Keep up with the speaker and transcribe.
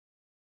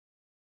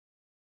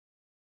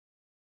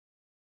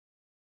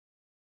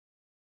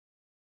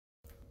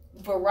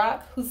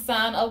Barack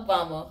Hussein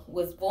Obama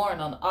was born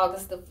on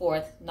August the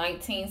 4th,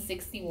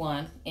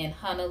 1961 in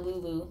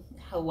Honolulu,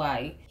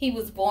 Hawaii. He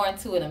was born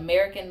to an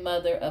American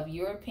mother of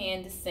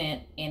European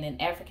descent and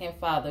an African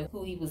father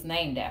who he was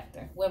named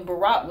after. When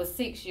Barack was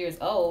 6 years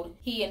old,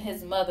 he and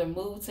his mother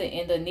moved to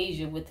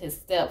Indonesia with his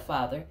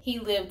stepfather. He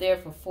lived there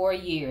for 4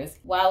 years.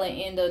 While in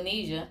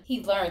Indonesia,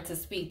 he learned to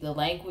speak the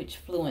language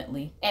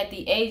fluently. At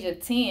the age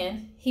of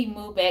 10, he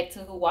moved back to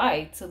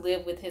Hawaii to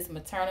live with his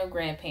maternal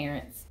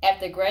grandparents.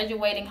 After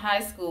graduating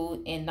high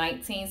school in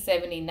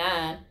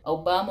 1979,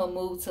 Obama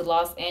moved to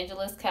Los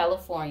Angeles,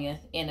 California,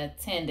 and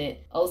attended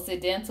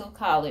Occidental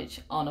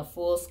College on a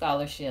full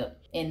scholarship.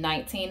 In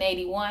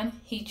 1981,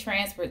 he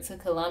transferred to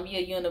Columbia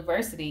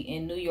University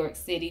in New York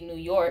City, New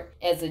York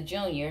as a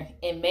junior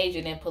and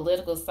majored in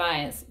political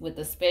science with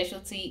a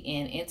specialty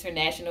in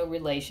international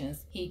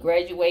relations. He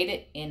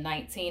graduated in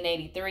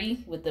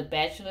 1983 with a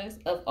Bachelor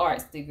of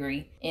Arts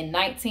degree. In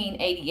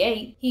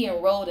 1988, he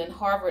enrolled in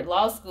Harvard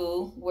Law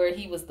School, where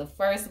he was the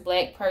first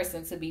black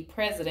person to be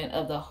president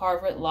of the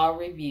Harvard Law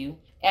Review.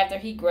 After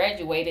he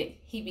graduated,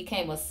 he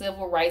became a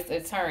civil rights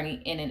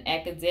attorney and an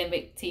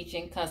academic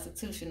teaching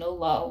constitutional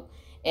law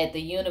at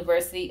the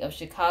University of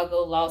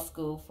Chicago Law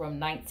School from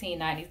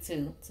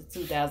 1992 to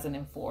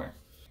 2004.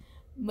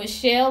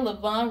 Michelle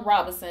LaVaughn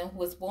Robinson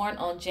was born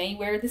on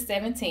January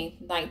 17,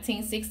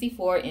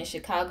 1964 in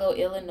Chicago,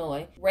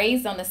 Illinois.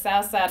 Raised on the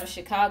south side of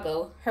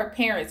Chicago, her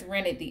parents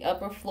rented the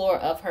upper floor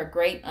of her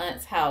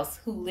great-aunt's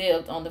house, who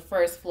lived on the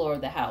first floor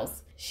of the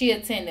house. She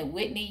attended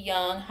Whitney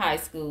Young High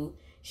School.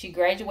 She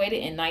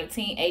graduated in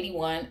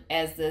 1981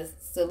 as the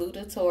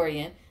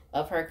salutatorian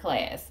of her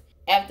class.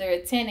 After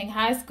attending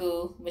high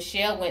school,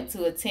 Michelle went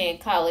to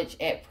attend college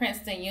at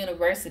Princeton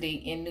University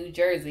in New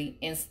Jersey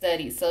and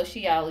studied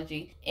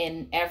sociology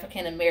and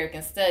African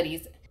American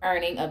studies,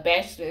 earning a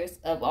Bachelor's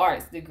of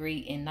Arts degree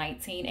in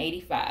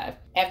 1985.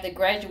 After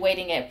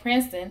graduating at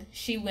Princeton,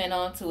 she went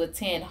on to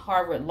attend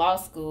Harvard Law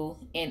School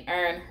and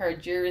earned her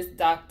Juris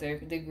Doctor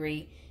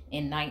degree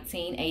in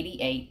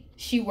 1988.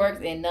 She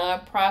worked in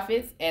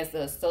nonprofits as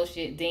the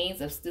Associate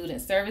Deans of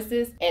Student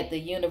Services at the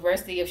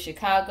University of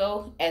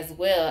Chicago, as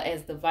well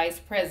as the Vice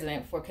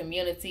President for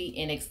Community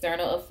and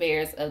External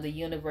Affairs of the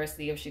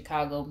University of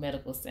Chicago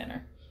Medical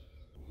Center.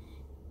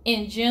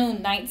 In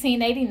June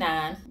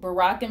 1989,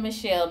 Barack and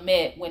Michelle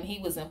met when he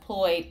was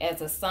employed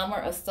as a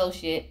summer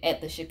associate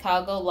at the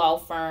Chicago law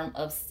firm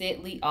of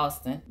Sidley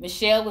Austin.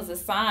 Michelle was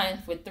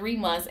assigned for 3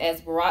 months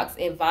as Barack's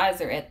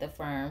advisor at the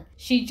firm.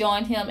 She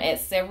joined him at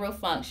several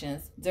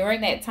functions. During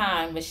that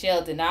time,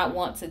 Michelle did not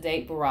want to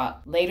date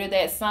Barack. Later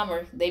that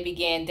summer, they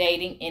began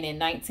dating and in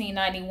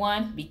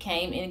 1991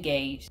 became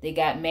engaged. They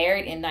got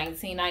married in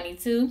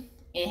 1992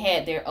 and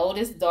had their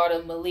oldest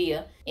daughter,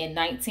 Malia, in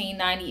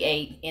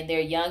 1998 and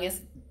their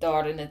youngest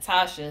daughter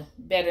Natasha,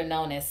 better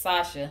known as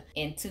Sasha,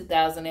 in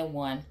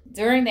 2001.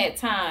 During that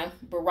time,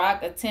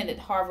 Barack attended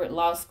Harvard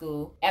Law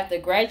School. After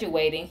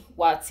graduating,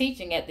 while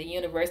teaching at the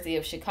University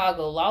of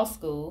Chicago Law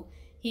School,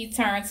 he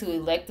turned to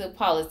elective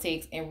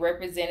politics and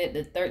represented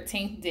the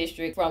 13th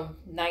District from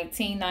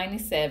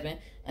 1997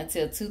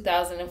 until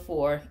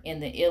 2004 in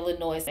the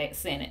Illinois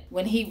Senate.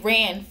 When he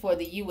ran for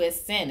the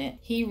U.S. Senate,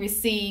 he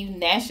received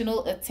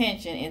national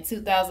attention in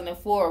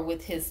 2004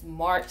 with his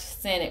March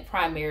Senate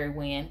primary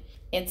win.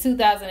 In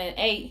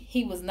 2008,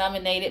 he was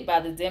nominated by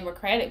the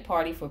Democratic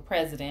Party for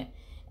president.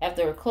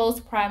 After a close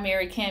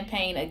primary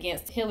campaign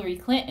against Hillary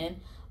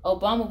Clinton,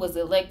 Obama was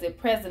elected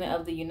president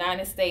of the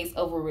United States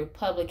over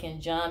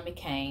Republican John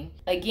McCain.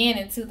 Again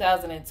in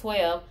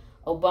 2012,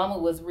 Obama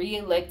was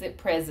re-elected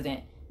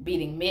president,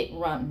 beating Mitt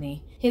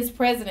Romney. His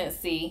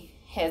presidency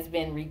has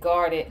been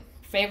regarded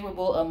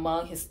favorable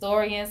among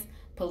historians,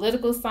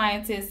 political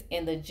scientists,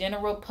 and the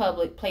general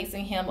public,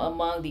 placing him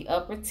among the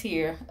upper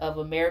tier of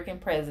American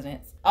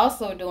presidents.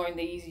 Also during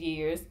these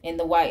years in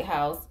the White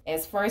House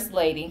as First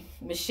Lady,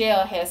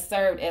 Michelle has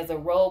served as a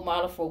role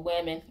model for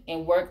women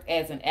and worked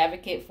as an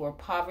advocate for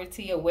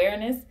poverty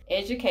awareness,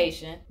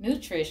 education,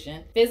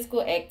 nutrition,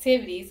 physical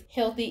activities,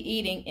 healthy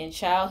eating, and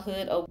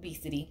childhood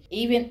obesity.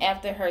 Even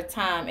after her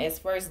time as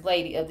First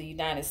Lady of the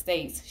United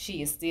States,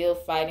 she is still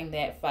fighting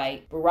that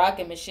fight. Barack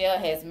and Michelle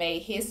has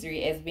made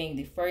history as being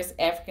the first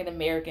African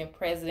American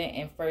president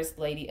and First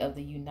Lady of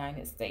the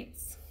United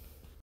States.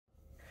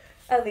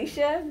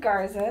 Alicia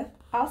Garza,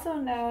 also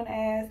known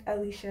as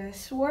Alicia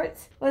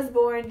Schwartz, was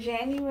born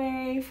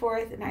January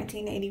 4th,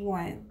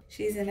 1981.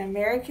 She's an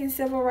American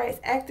civil rights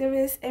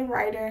activist and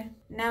writer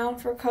known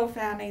for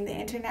co-founding the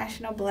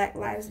International Black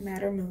Lives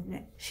Matter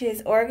movement. She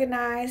is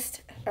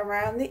organized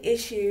around the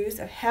issues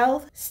of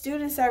health,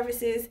 student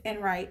services,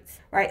 and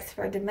rights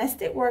for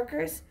domestic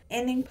workers,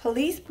 ending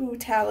police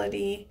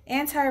brutality,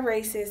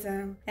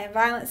 anti-racism, and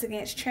violence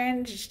against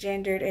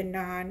transgendered and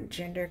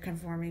non-gender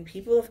conforming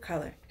people of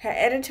color. Her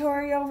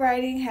editorial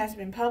writing has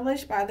been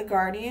published by The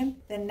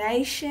Guardian, The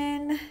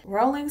Nation,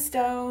 Rolling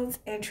Stones,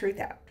 and Truth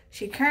Out.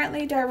 She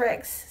currently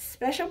directs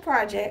special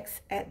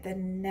projects at the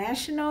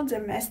National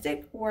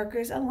Domestic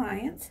Workers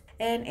Alliance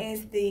and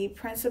is the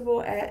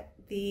principal at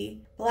the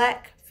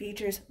Black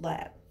Futures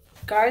Lab.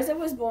 Garza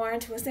was born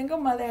to a single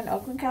mother in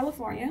Oakland,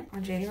 California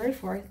on January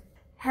 4th.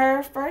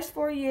 Her first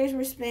 4 years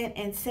were spent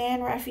in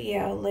San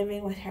Rafael,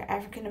 living with her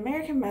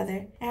African-American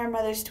mother and her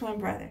mother's twin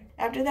brother.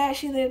 After that,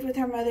 she lived with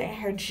her mother and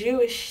her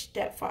Jewish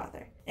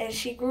stepfather. And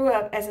she grew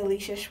up as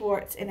Alicia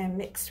Schwartz in a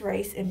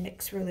mixed-race and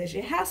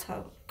mixed-religion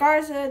household.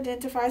 Garza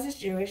identifies as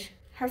Jewish.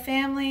 Her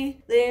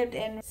family lived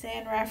in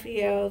San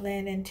Rafael,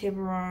 then in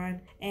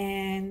Tiburon,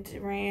 and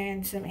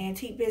ran some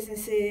antique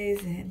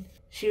businesses, and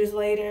she was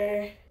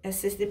later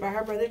assisted by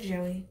her brother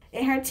Joey.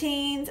 In her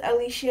teens,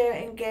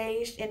 Alicia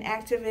engaged in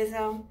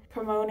activism,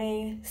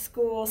 promoting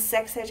school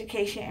sex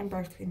education and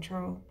birth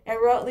control.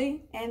 At Rutledge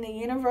and the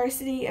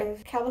University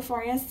of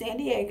California, San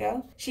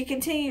Diego, she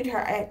continued her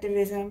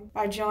activism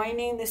by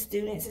joining the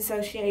Students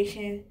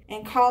Association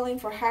and calling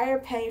for higher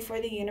pay for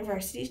the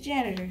university's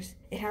janitors.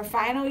 In her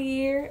final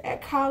year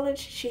at college,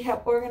 she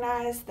helped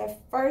organize the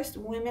first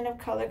Women of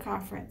Color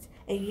Conference,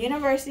 a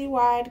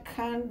university-wide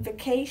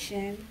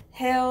convocation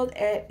held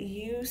at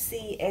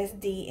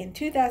UCSD in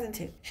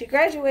 2002. She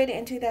graduated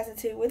in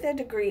 2002 with a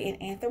degree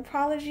in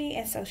anthropology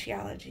and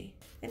sociology.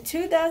 In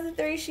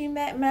 2003, she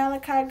met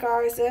Malachi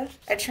Garza,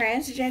 a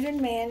transgender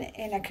man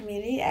and a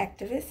community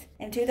activist.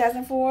 In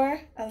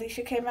 2004,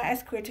 Alicia came out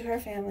as queer to her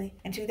family.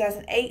 In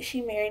 2008,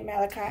 she married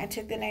Malachi and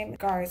took the name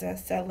Garza,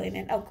 settling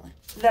in Oakland.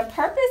 The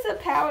Purpose of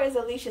Power is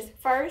Alicia's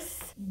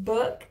first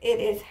book.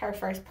 It is her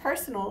first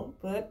personal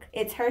book.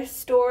 It's her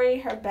story,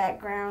 her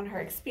background, her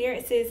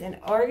experiences in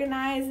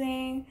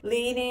organizing,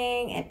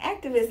 leading, and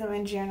activism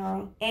in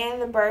general,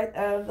 and the birth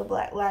of the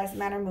Black Lives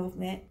Matter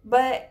movement.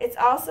 But it's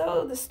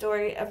also the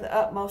story of the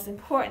utmost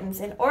importance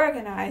in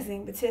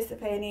organizing,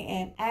 participating,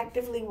 and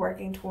actively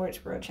working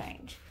towards real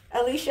change.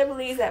 Alicia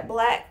believes that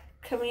Black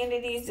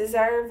communities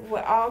deserve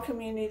what all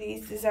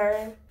communities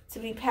deserve: to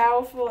be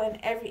powerful in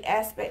every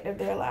aspect of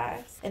their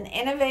lives. An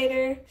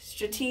innovator,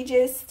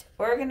 strategist,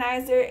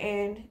 organizer,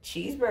 and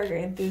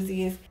cheeseburger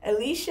enthusiast,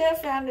 Alicia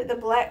founded the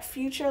Black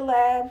Future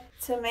Lab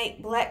to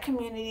make Black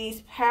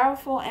communities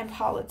powerful in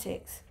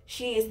politics.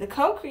 She is the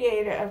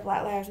co-creator of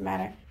Black Lives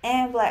Matter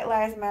and Black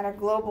Lives Matter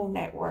Global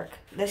Network,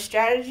 the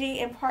strategy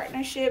and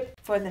partnership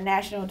for the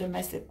National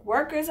Domestic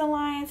Workers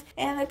Alliance,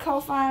 and the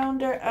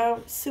co-founder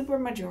of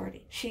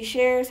Supermajority. She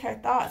shares her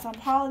thoughts on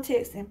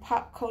politics and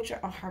pop culture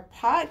on her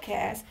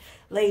podcast,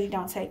 Lady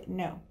Don't Take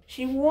No.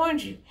 She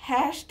warns you,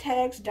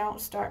 hashtags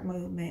don't start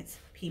movements,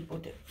 people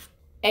do.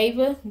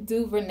 Ava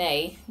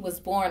DuVernay was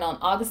born on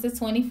August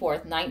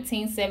 24th,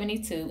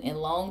 1972 in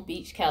Long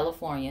Beach,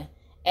 California.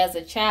 As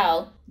a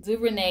child,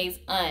 DuVernay's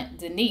aunt,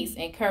 Denise,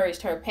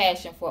 encouraged her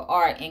passion for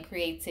art and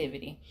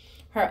creativity.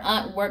 Her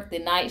aunt worked the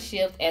night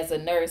shift as a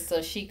nurse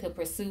so she could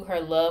pursue her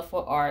love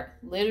for art,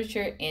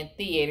 literature, and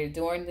theater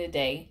during the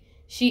day.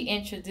 She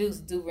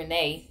introduced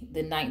DuVernay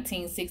the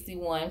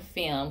 1961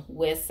 film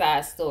West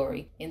Side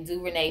Story, and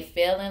DuVernay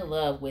fell in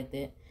love with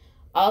it.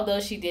 Although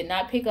she did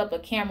not pick up a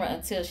camera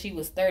until she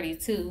was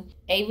 32,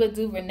 Ava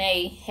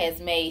DuVernay has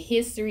made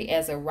history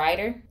as a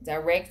writer,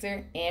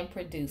 director, and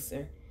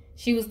producer.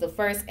 She was the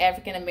first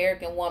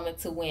African-American woman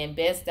to win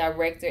Best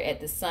Director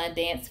at the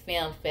Sundance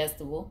Film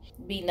Festival,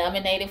 be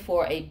nominated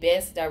for a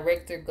Best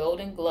Director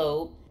Golden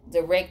Globe,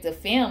 direct a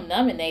film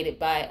nominated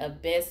by a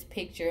Best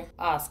Picture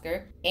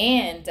Oscar,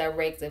 and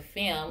direct a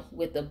film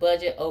with a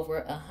budget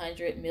over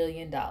 $100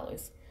 million.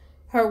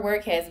 Her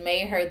work has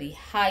made her the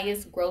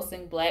highest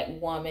grossing Black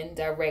woman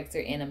director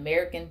in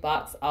American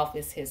box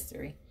office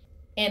history.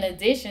 In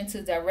addition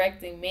to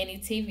directing many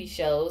TV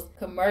shows,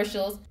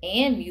 commercials,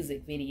 and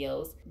music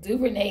videos,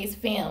 DuVernay's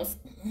films,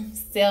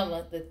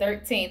 Selma the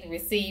 13th,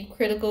 received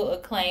critical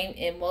acclaim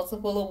and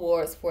multiple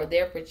awards for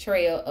their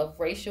portrayal of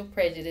racial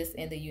prejudice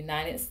in the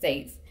United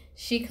States.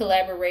 She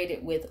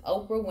collaborated with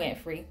Oprah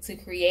Winfrey to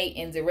create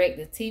and direct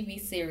the TV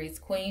series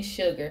Queen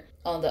Sugar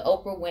on the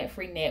Oprah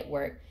Winfrey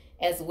Network,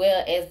 as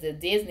well as the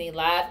Disney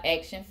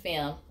live-action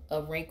film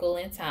A Wrinkle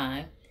in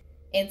Time.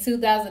 In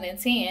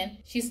 2010,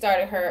 she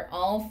started her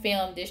own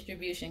film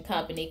distribution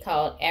company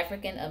called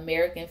African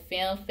American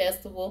Film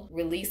Festival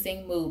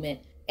Releasing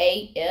Movement,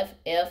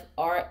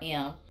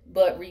 AFFRM,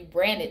 but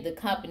rebranded the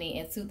company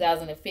in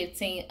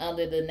 2015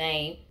 under the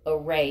name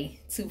Array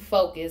to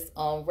focus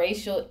on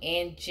racial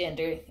and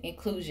gender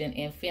inclusion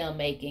in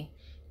filmmaking.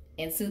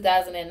 In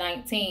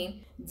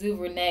 2019,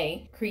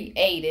 DuVernay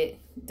created,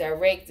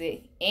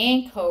 directed,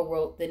 and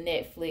co-wrote the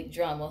Netflix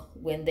drama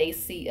When They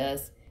See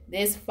Us.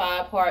 This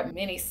 5-part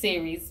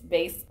miniseries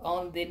based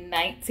on the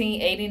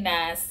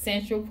 1989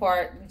 Central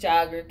Park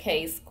Jogger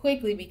case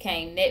quickly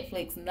became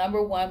Netflix's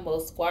 #1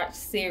 most watched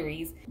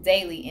series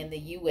daily in the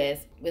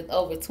U.S., with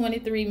over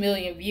 23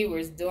 million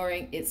viewers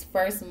during its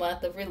first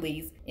month of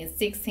release and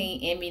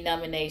 16 Emmy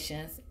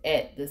nominations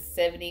at the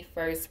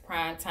 71st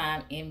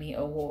Primetime Emmy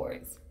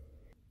Awards.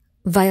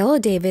 Viola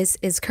Davis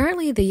is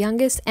currently the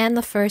youngest and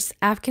the first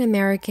African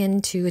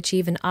American to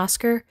achieve an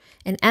Oscar,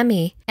 an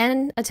Emmy,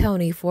 and a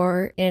Tony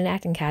for in an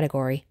acting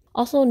category,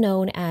 also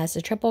known as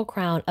the Triple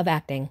Crown of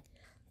Acting.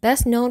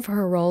 Best known for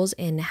her roles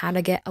in How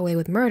to Get Away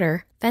with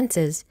Murder,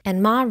 Fences,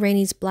 and Ma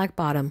Rainey's Black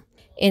Bottom.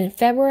 In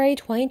February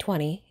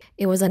 2020,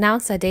 it was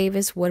announced that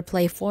Davis would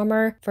play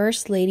former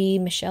First Lady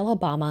Michelle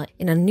Obama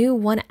in a new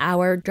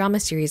one-hour drama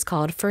series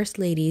called First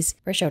Ladies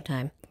for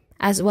Showtime,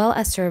 as well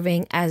as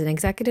serving as an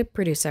executive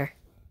producer.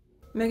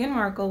 Meghan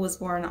Markle was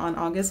born on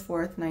August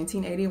 4,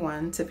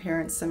 1981, to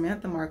parents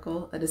Samantha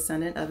Markle, a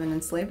descendant of an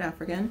enslaved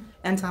African,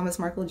 and Thomas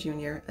Markle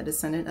Jr., a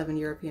descendant of an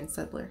European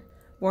settler.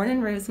 Born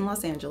and raised in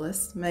Los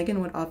Angeles, Meghan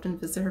would often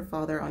visit her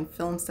father on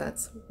film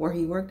sets, where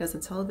he worked as a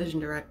television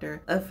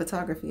director of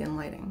photography and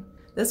lighting.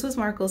 This was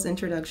Markle's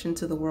introduction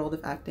to the world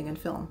of acting and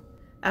film.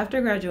 After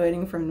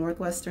graduating from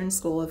Northwestern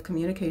School of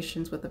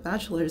Communications with a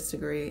bachelor's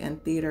degree in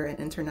theater and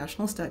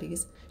international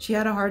studies, she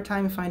had a hard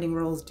time finding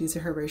roles due to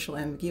her racial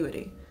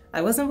ambiguity.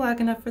 "I wasn't black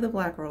enough for the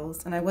black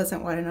roles, and I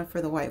wasn't white enough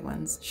for the white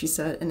ones," she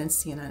said in a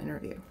CNN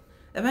interview.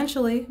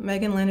 Eventually,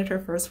 Meghan landed her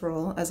first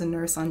role as a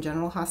nurse on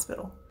General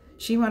Hospital.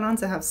 She went on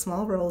to have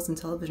small roles in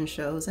television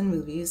shows and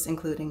movies,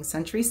 including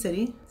Century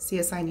City,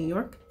 CSI New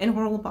York, and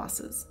Horrible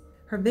Bosses.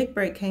 Her big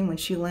break came when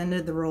she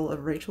landed the role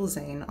of Rachel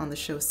Zane on the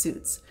show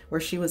Suits,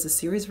 where she was a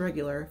series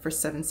regular for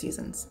 7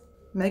 seasons.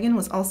 Meghan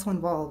was also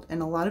involved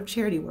in a lot of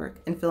charity work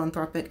and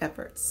philanthropic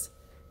efforts.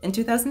 In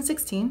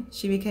 2016,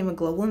 she became a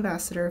global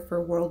ambassador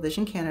for World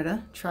Vision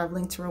Canada,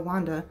 traveling to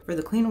Rwanda for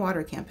the Clean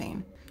Water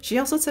campaign. She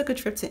also took a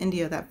trip to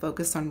India that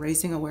focused on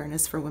raising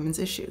awareness for women's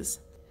issues.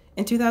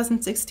 In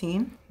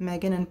 2016,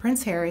 Meghan and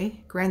Prince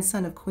Harry,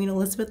 grandson of Queen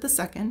Elizabeth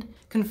II,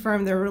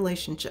 confirmed their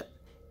relationship,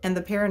 and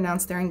the pair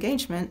announced their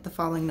engagement the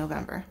following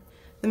November.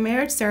 The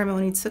marriage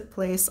ceremony took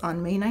place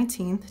on May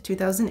 19,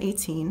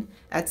 2018,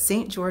 at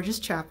St. George's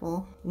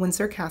Chapel,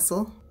 Windsor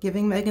Castle,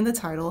 giving Meghan the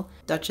title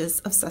Duchess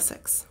of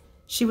Sussex.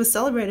 She was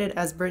celebrated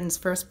as Britain's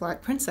first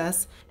black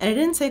princess, and it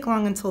didn't take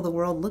long until the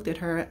world looked at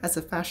her as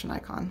a fashion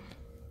icon.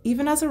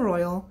 Even as a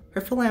royal,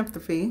 her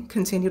philanthropy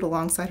continued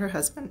alongside her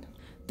husband.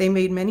 They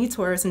made many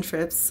tours and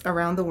trips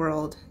around the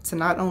world to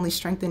not only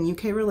strengthen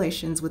UK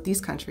relations with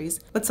these countries,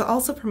 but to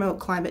also promote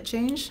climate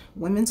change,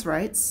 women's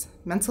rights,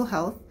 mental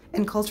health,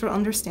 and cultural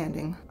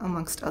understanding,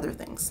 amongst other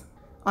things.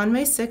 On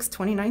May 6,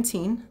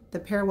 2019, the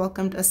pair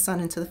welcomed a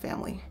son into the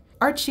family,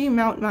 Archie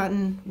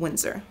Mountbatten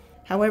Windsor.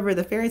 However,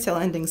 the fairy tale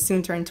ending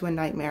soon turned to a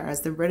nightmare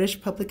as the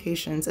British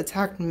publications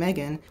attacked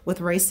Meghan with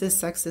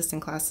racist, sexist,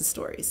 and classist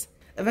stories.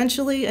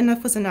 Eventually,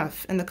 enough was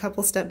enough, and the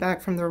couple stepped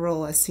back from their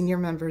role as senior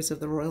members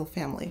of the royal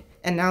family,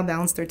 and now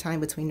balance their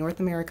time between North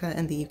America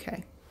and the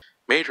UK.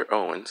 Major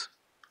Owens,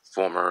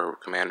 former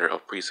commander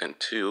of Precinct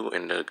 2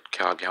 in the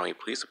Cobb County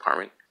Police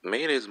Department,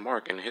 made his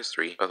mark in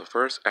history as the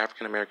first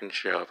African-American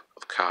sheriff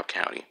of Cobb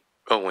County.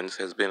 Owens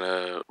has been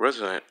a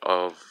resident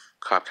of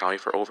Cobb County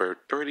for over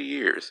 30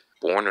 years,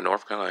 born in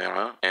North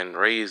Carolina and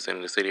raised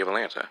in the city of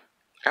Atlanta.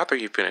 After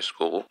he finished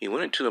school, he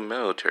went into the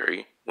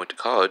military, went to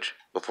college,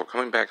 before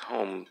coming back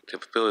home to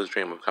fulfill his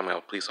dream of becoming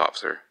a police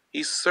officer.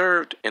 He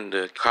served in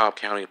the Cobb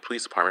County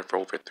Police Department for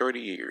over 30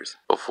 years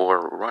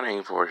before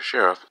running for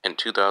sheriff in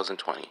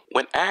 2020.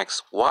 When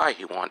asked why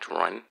he wanted to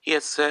run, he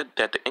had said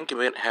that the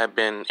incumbent had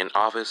been in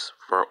office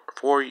for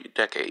 4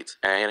 decades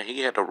and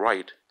he had the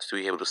right to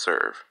be able to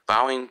serve,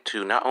 vowing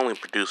to not only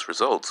produce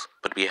results,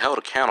 but to be held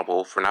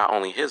accountable for not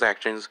only his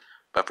actions,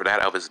 but for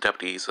that of his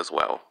deputies as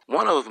well.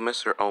 One of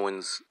Mr.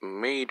 Owens'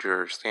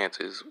 major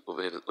stances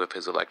with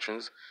his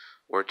elections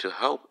were to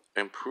help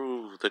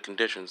improve the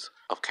conditions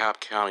of Cobb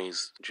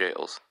County's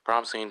jails,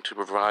 promising to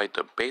provide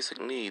the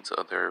basic needs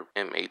of their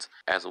inmates,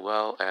 as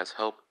well as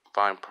help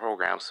find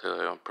programs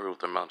to improve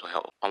their mental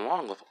health,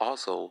 along with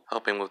also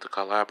helping with the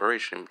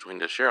collaboration between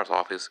the Sheriff's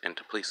Office and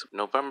the police.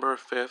 November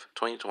 5th,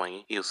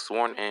 2020, he was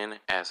sworn in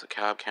as the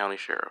Cobb County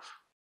Sheriff.